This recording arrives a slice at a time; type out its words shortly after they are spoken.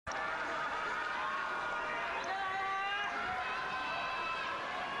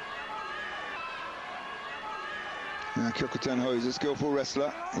Kyokutenho is a skillful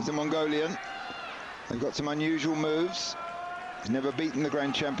wrestler. He's a Mongolian. They've got some unusual moves. He's never beaten the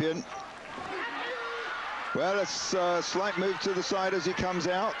grand champion. Well, it's a slight move to the side as he comes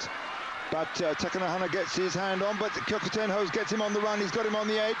out. But Takanohana gets his hand on, but Kyokutenho gets him on the run. He's got him on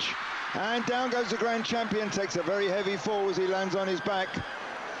the edge. And down goes the grand champion. Takes a very heavy fall as he lands on his back.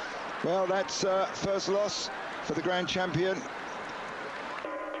 Well, that's first loss for the grand champion.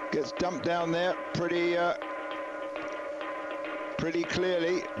 Gets dumped down there pretty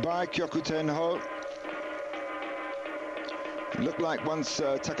clearly by Kyokutenho. It looked like once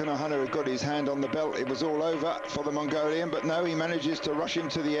Takanohana had got his hand on the belt, it was all over for the Mongolian, but no, he manages to rush him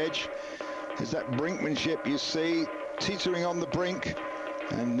to the edge. There's that brinkmanship you see, teetering on the brink,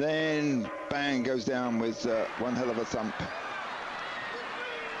 and then bang, goes down with one hell of a thump.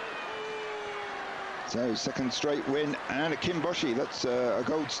 So second straight win and a Kinboshi. That's a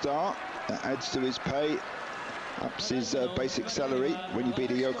gold star. That adds to his pay, ups his basic salary when you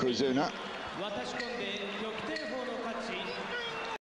beat a Yokozuna.